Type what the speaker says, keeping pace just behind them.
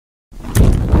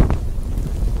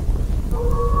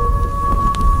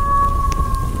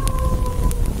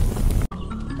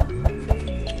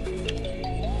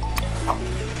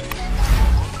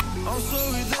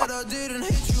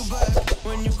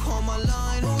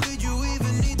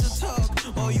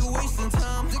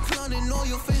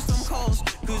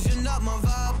not my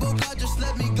vibe, but God just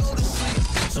let me go to sleep.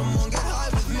 Someone get high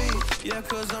with me, yeah,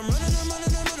 cause I'm running away,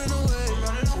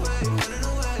 running away, running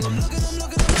away. I'm looking for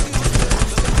space,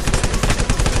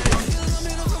 I'm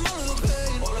healing from all of the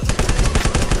pain, all of the pain,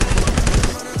 I'm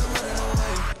running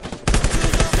away.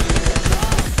 Cause I feel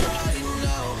lost right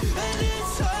now, and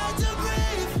it's hard to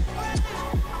breathe. And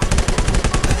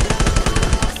I'm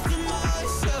lost in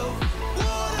myself,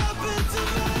 what happened to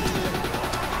me?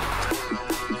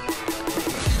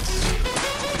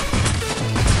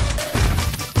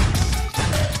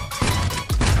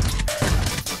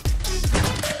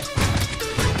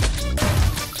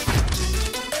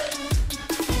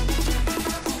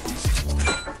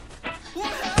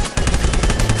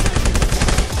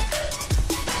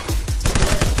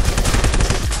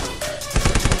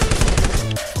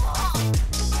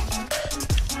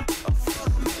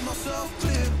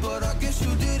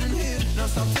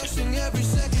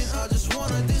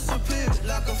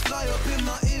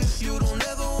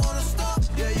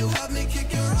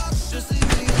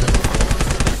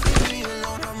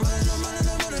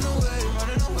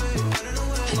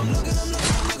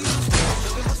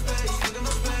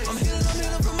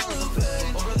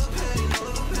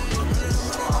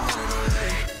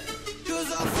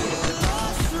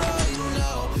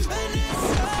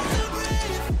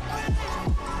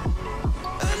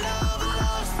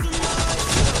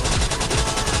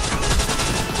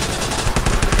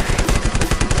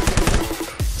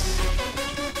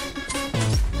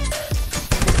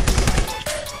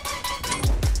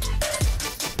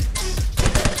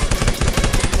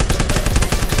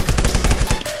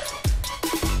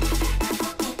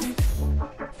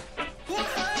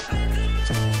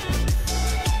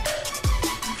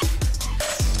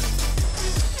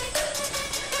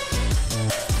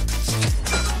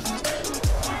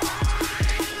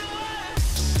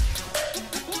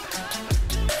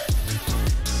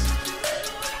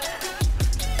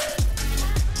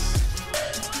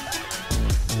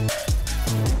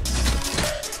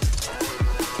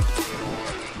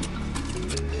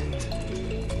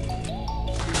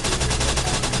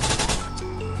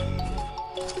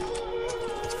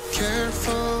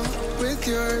 Careful with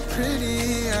your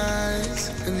pretty eyes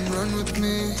and run with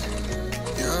me,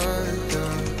 you're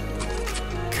young.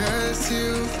 Cause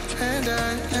you and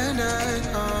I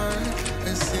are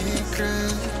a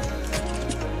secret.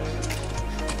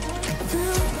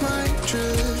 Feel my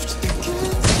drift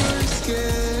against your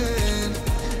skin.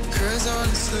 Cause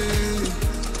honestly,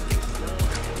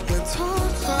 let's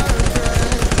hold our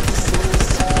breath. This is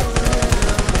so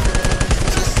real.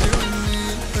 Just you and me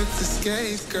with the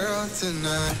skate girl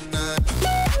tonight.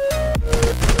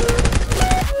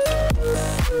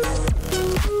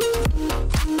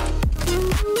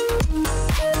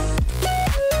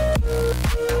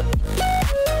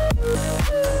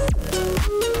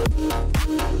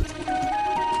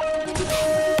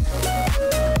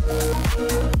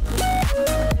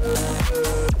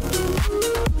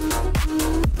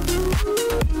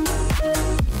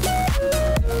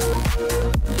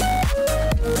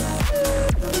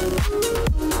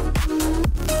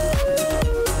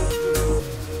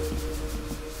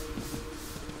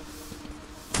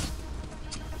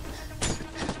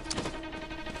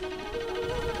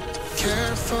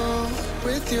 Careful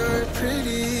with your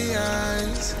pretty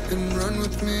eyes and run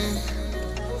with me,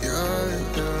 you're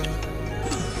young.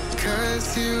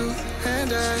 Cause you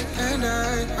and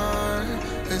I are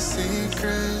a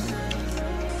secret.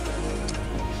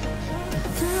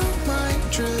 Feel my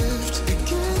drift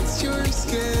against your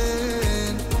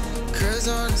skin. Cause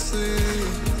honestly,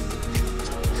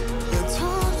 let's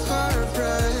hold our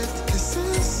breath. This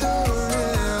is so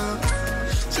real.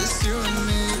 Just you and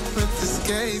me with the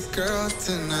skate girl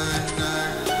tonight.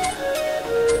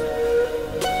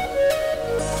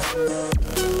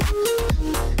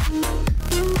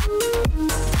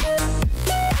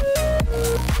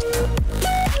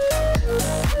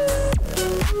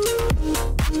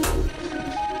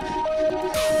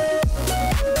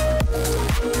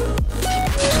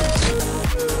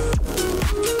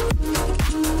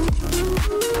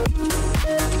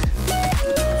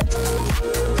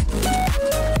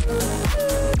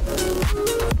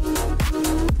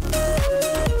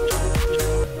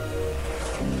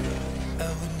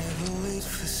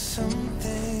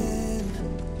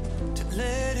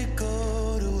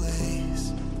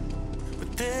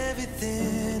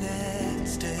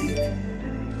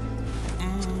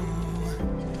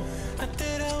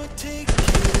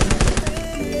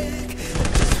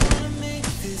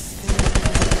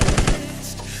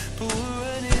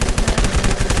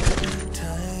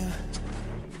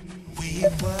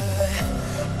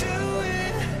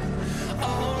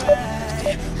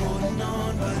 holding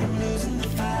on, but I'm losing the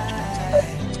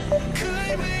fight.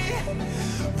 Could we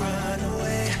run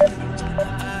away?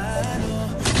 I know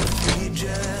if we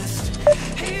just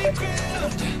hit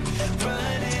ground,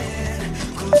 running,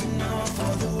 closing off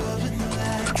all the world with the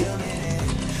light coming in.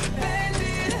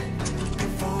 Bending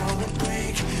before we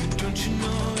break. Don't you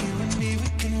know you and me, we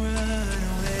can run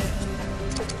away.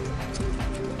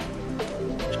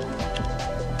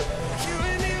 You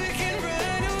and me, we can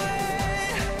run away.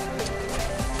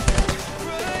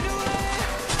 Run away,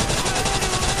 run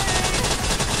away.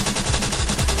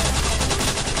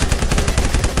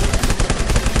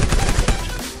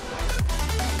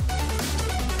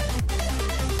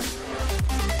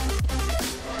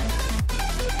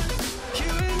 You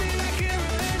and me, we can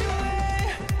run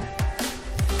away.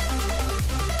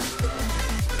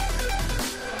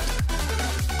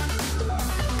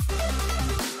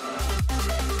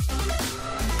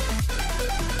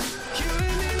 You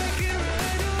and me, we can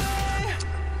run away.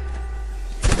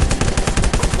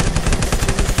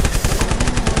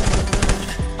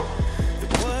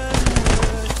 It wasn't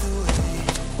worth the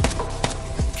wait.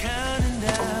 Counting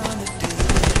down the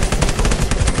days.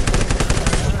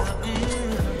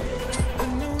 I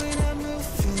know when I'm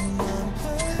moving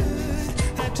onward,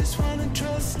 I just wanna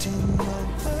trust in your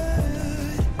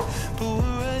word. But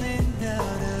we're running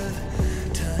out of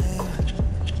time.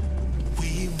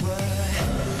 We were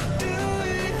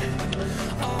doing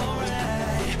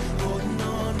alright, holding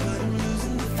on, but I'm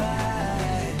losing the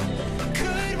fight.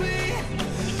 Could we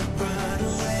run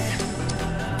away?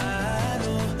 I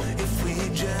know if we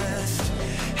just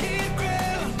hit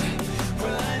ground,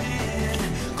 running,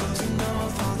 closing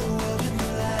off all the world with the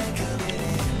light coming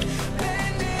in.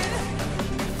 Bending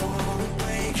before we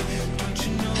break. Don't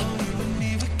you know you and me,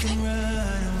 we can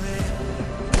run away.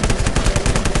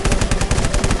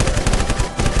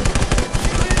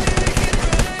 You and me, we can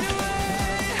run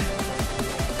away.